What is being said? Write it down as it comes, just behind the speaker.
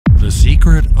The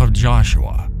secret of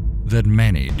Joshua that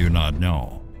many do not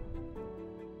know.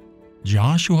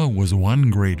 Joshua was one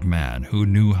great man who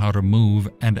knew how to move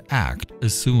and act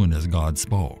as soon as God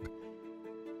spoke.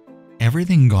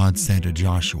 Everything God said to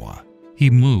Joshua, he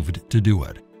moved to do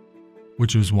it,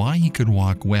 which was why he could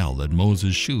walk well in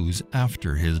Moses' shoes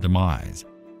after his demise.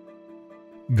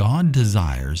 God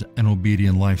desires an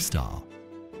obedient lifestyle,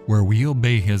 where we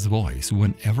obey His voice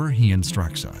whenever He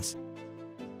instructs us.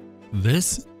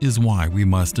 This is why we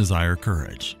must desire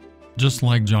courage, just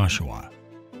like Joshua,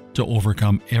 to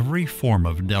overcome every form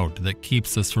of doubt that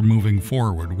keeps us from moving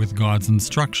forward with God's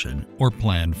instruction or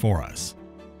plan for us.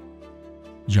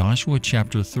 Joshua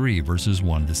chapter 3 verses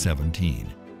 1 to 17.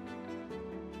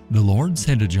 The Lord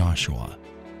said to Joshua,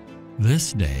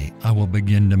 "This day I will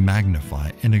begin to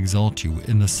magnify and exalt you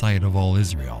in the sight of all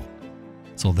Israel,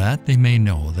 so that they may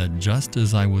know that just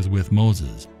as I was with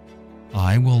Moses,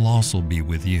 I will also be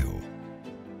with you.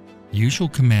 You shall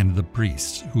command the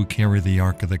priests who carry the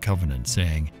Ark of the Covenant,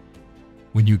 saying,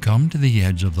 when you come to the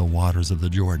edge of the waters of the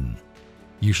Jordan,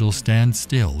 you shall stand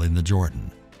still in the Jordan."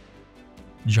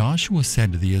 Joshua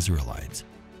said to the Israelites,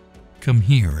 "Come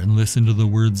here and listen to the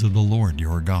words of the Lord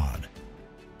your God."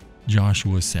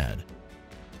 Joshua said,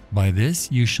 "By this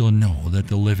you shall know that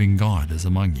the living God is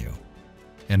among you,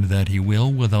 and that He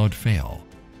will without fail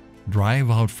drive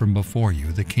out from before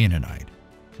you the Canaanite,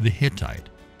 the Hittite,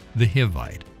 the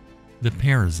Hivite, the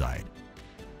Perizzite,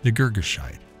 the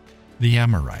Girgashite, the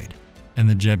Amorite, and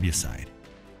the Jebusite.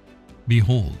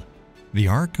 Behold, the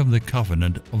ark of the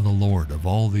covenant of the Lord of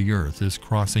all the earth is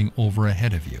crossing over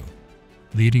ahead of you,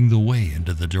 leading the way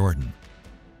into the Jordan.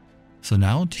 So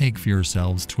now take for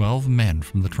yourselves 12 men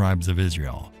from the tribes of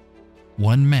Israel,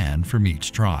 1 man from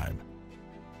each tribe."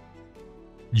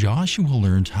 Joshua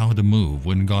learned how to move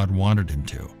when God wanted him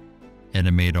to, and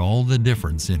it made all the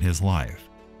difference in his life.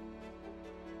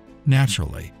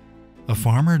 Naturally, a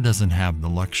farmer doesn't have the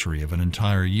luxury of an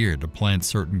entire year to plant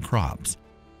certain crops,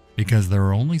 because there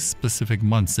are only specific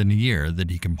months in a year that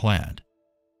he can plant.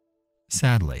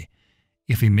 Sadly,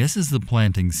 if he misses the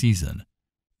planting season,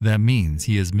 that means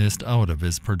he has missed out of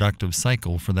his productive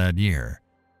cycle for that year.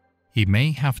 He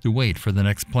may have to wait for the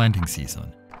next planting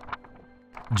season.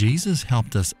 Jesus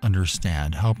helped us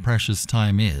understand how precious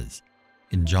time is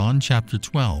in John chapter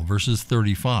 12 verses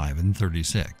 35 and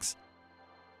 36.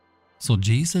 So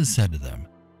Jesus said to them,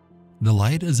 "The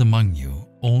light is among you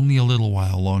only a little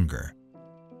while longer.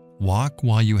 Walk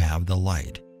while you have the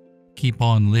light. Keep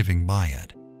on living by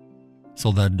it,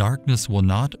 so that darkness will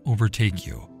not overtake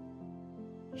you.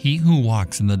 He who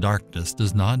walks in the darkness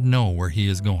does not know where he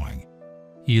is going.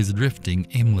 He is drifting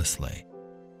aimlessly.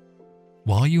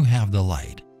 While you have the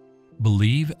light,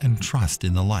 believe and trust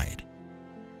in the light.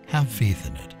 Have faith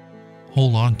in it.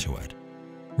 Hold on to it.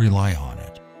 Rely on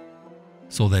it,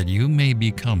 so that you may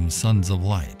become sons of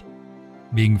light,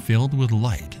 being filled with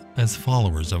light as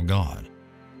followers of God."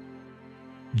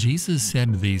 Jesus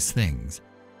said these things,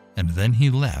 and then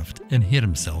He left and hid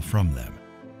Himself from them.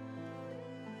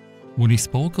 When He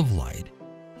spoke of light,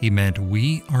 He meant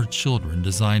we are children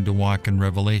designed to walk in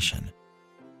revelation.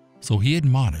 So He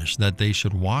admonished that they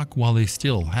should walk while they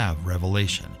still have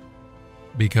revelation,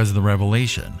 because the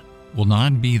revelation will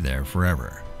not be there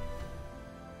forever.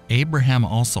 Abraham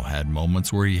also had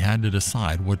moments where he had to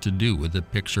decide what to do with the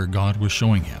picture God was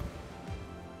showing him.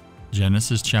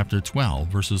 Genesis chapter 12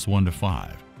 verses 1 to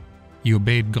 5. He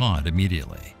obeyed God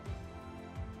immediately.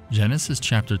 Genesis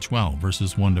chapter 12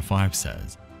 verses 1 to 5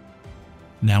 says,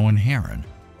 "Now in Haran,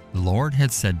 the Lord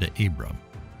had said to Abram,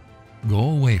 Go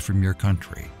away from your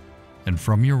country, and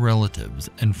from your relatives,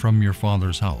 and from your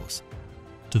father's house,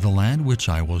 to the land which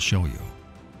I will show you.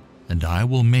 And I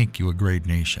will make you a great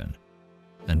nation,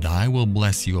 and I will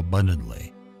bless you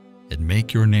abundantly, and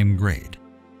make your name great,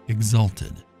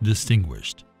 exalted,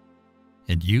 distinguished.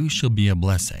 And you shall be a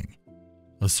blessing,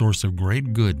 a source of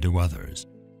great good to others.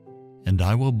 And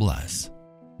I will bless,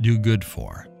 do good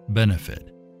for,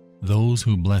 benefit, those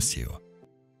who bless you.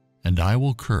 And I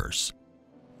will curse,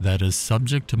 that is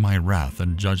subject to my wrath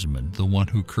and judgment, the one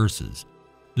who curses,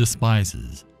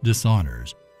 despises,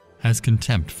 dishonors, has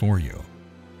contempt for you.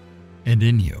 And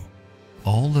in you,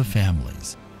 all the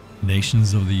families,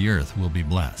 nations of the earth will be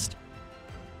blessed."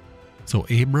 So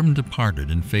Abram departed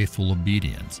in faithful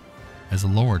obedience, as the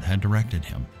Lord had directed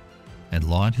him, and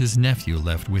Lot his nephew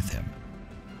left with him.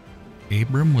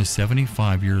 Abram was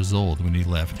 75 years old when he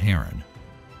left Haran.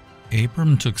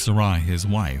 Abram took Sarai his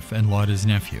wife, and Lot his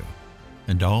nephew,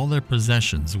 and all their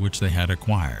possessions which they had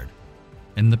acquired,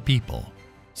 and the people,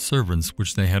 servants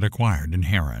which they had acquired in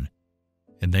Haran,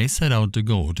 and they set out to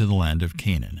go to the land of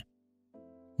Canaan.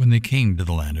 When they came to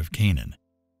the land of Canaan,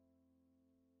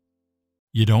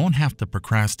 You don't have to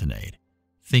procrastinate,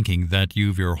 thinking that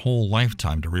you've your whole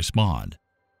lifetime to respond,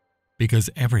 because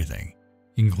everything,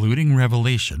 including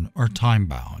revelation, are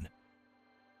time-bound.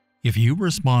 If you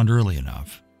respond early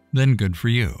enough, then good for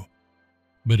you.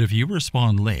 But if you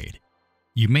respond late,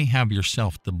 you may have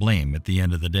yourself to blame at the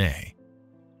end of the day.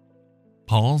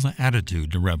 Paul's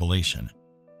attitude to revelation.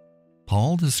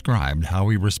 Paul described how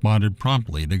he responded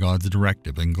promptly to God's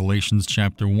directive in Galatians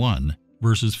chapter 1,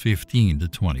 verses 15 to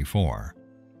 24.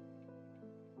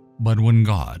 But when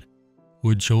God, who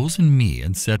had chosen me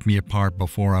and set me apart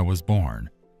before I was born,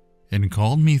 and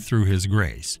called me through His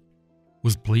grace,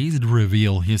 was pleased to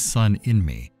reveal His Son in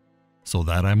me, so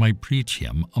that I might preach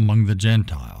Him among the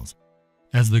Gentiles,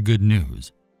 as the good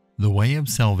news, the way of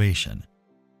salvation.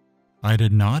 I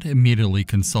did not immediately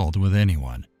consult with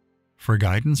anyone for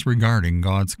guidance regarding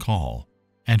God's call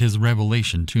and His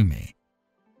revelation to me,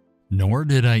 nor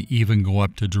did I even go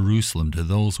up to Jerusalem to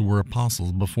those who were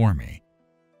apostles before me.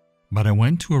 But I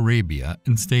went to Arabia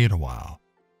and stayed a while,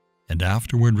 and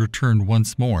afterward returned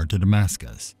once more to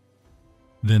Damascus.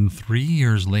 Then 3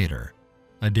 years later,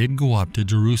 I did go up to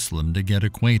Jerusalem to get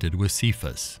acquainted with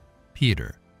Cephas,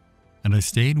 Peter, and I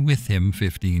stayed with him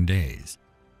 15 days.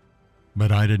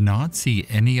 But I did not see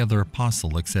any other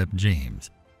apostle except James,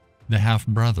 the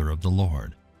half-brother of the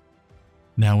Lord.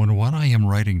 Now in what I am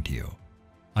writing to you,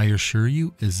 I assure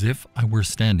you as if I were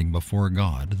standing before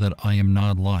God that I am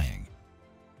not lying.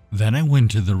 Then I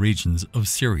went to the regions of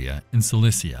Syria and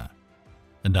Cilicia,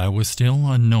 and I was still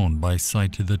unknown by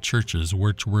sight to the churches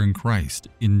which were in Christ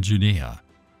in Judea,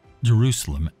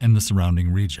 Jerusalem, and the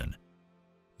surrounding region.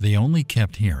 They only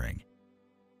kept hearing,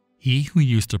 "He who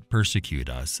used to persecute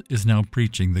us is now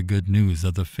preaching the good news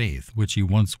of the faith which he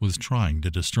once was trying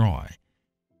to destroy."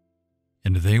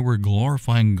 And they were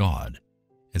glorifying God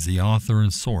as the author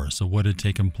and source of what had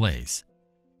taken place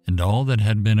and all that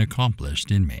had been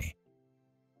accomplished in me.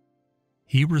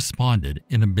 He responded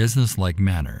in a businesslike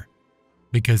manner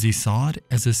because he saw it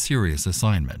as a serious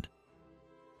assignment.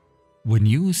 When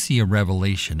you see a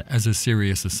revelation as a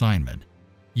serious assignment,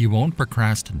 you won't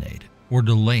procrastinate or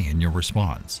delay in your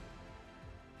response.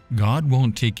 God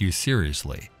won't take you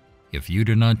seriously if you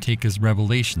do not take His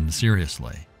revelation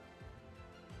seriously.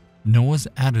 Noah's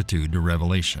attitude to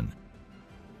revelation.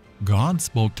 God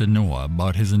spoke to Noah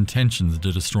about his intentions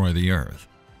to destroy the earth,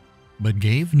 but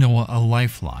gave Noah a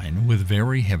lifeline with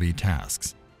very heavy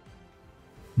tasks.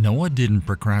 Noah didn't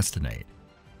procrastinate,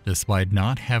 despite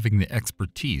not having the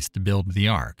expertise to build the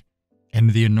ark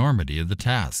and the enormity of the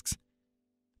tasks,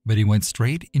 but he went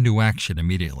straight into action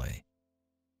immediately.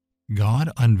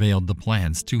 God unveiled the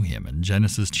plans to him in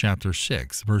Genesis chapter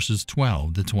 6, verses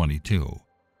 12 to 22.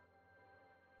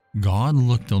 God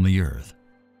looked on the earth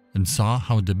and saw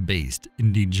how debased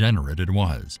and degenerate it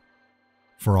was,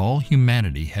 for all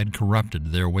humanity had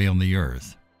corrupted their way on the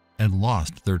earth and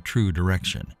lost their true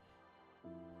direction.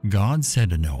 God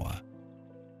said to Noah,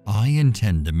 "I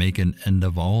intend to make an end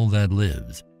of all that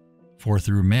lives, for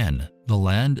through men the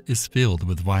land is filled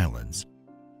with violence.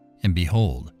 And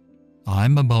behold, I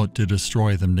am about to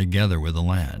destroy them together with the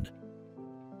land.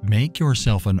 Make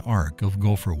yourself an ark of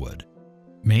gopher wood.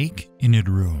 Make in it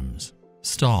rooms,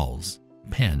 stalls,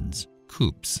 pens,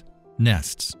 coops,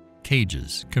 nests,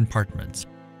 cages, compartments,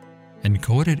 and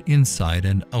coat it inside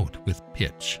and out with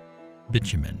pitch,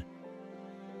 bitumen.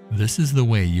 This is the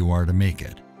way you are to make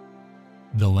it.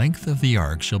 The length of the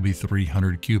ark shall be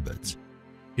 300 cubits,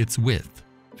 its width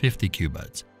 50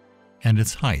 cubits, and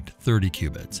its height 30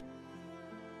 cubits,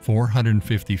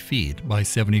 450 feet by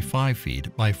 75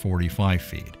 feet by 45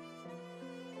 feet.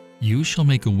 You shall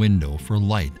make a window for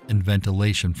light and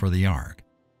ventilation for the ark,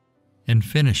 and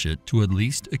finish it to at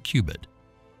least a cubit,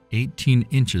 18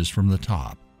 inches from the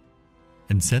top,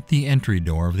 and set the entry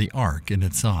door of the ark in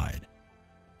its side,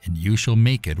 and you shall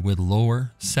make it with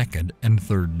lower, second, and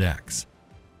third decks.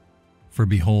 For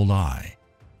behold, I,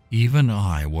 even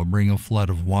I, will bring a flood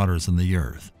of waters on the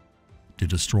earth, to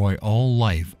destroy all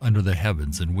life under the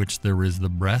heavens in which there is the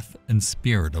breath and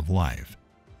spirit of life.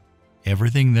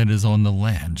 Everything that is on the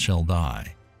land shall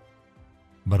die.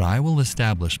 But I will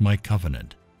establish my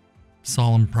covenant,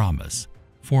 solemn promise,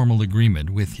 formal agreement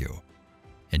with you,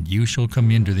 and you shall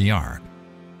come into the ark,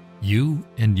 you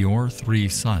and your 3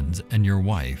 sons and your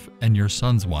wife and your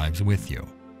sons' wives with you.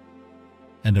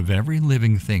 And of every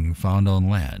living thing found on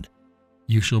land,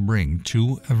 you shall bring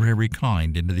 2 of every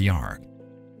kind into the ark,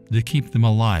 to keep them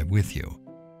alive with you.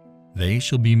 They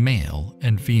shall be male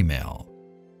and female.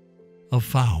 Of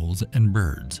fowls and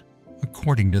birds,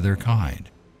 according to their kind.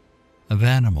 Of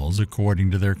animals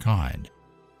according to their kind.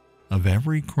 Of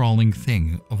every crawling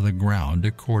thing of the ground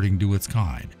according to its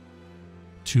kind.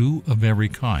 2 of every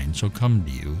kind shall come to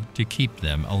you to keep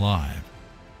them alive.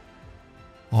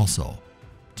 Also,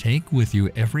 take with you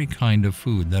every kind of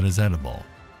food that is edible,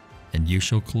 and you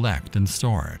shall collect and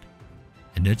store it,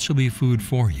 and it shall be food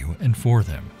for you and for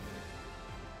them.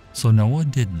 So Noah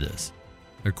did this,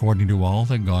 according to all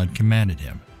that God commanded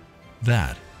him.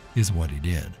 That is what he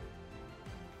did.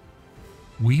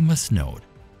 We must note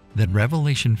that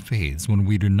revelation fades when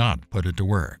we do not put it to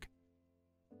work.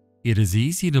 It is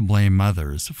easy to blame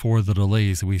others for the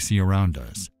delays we see around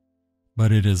us,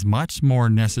 but it is much more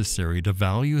necessary to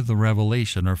value the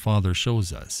revelation our Father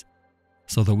shows us,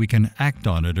 so that we can act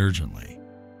on it urgently.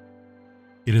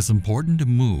 It is important to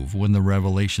move when the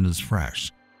revelation is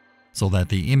fresh, so that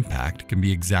the impact can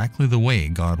be exactly the way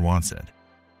God wants it.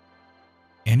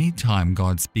 Any time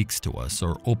God speaks to us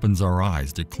or opens our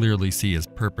eyes to clearly see His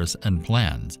purpose and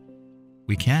plans,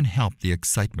 we can't help the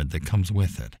excitement that comes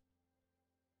with it.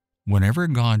 Whenever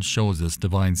God shows us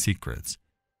divine secrets,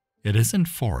 it isn't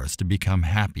for us to become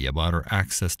happy about our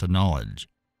access to knowledge,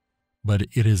 but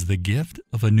it is the gift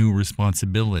of a new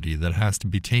responsibility that has to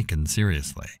be taken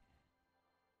seriously.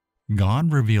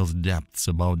 God reveals depths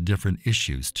about different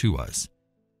issues to us,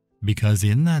 because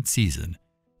in that season,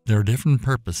 there are different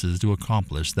purposes to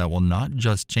accomplish that will not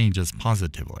just change us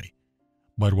positively,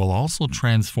 but will also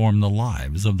transform the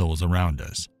lives of those around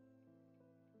us.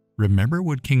 Remember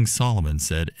what King Solomon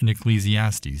said in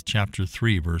Ecclesiastes chapter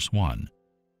 3 verse 1,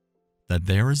 that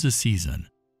there is a season,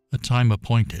 a time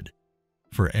appointed,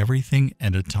 for everything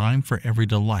and a time for every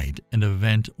delight and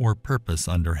event or purpose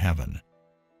under heaven.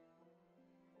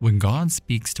 When God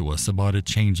speaks to us about a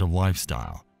change of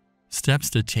lifestyle, steps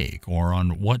to take, or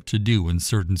on what to do in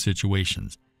certain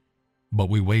situations, but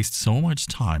we waste so much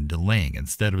time delaying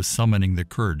instead of summoning the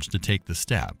courage to take the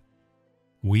step,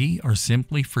 we are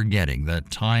simply forgetting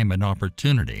that time and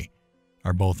opportunity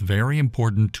are both very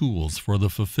important tools for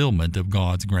the fulfillment of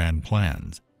God's grand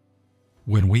plans.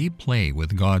 When we play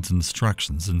with God's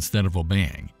instructions instead of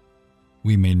obeying,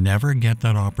 we may never get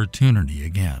that opportunity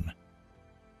again.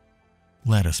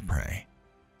 Let us pray.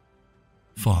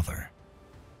 Father,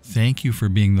 thank you for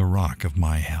being the rock of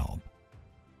my help.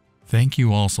 Thank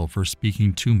you also for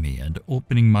speaking to me and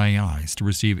opening my eyes to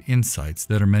receive insights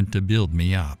that are meant to build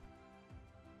me up.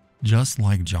 Just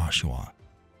like Joshua,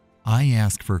 I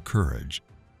ask for courage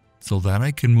so that I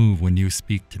can move when you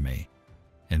speak to me,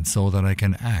 and so that I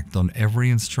can act on every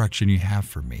instruction you have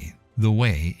for me the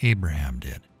way Abraham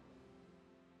did.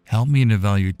 Help me to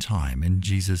value time. In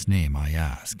Jesus' name I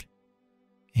ask.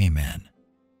 Amen.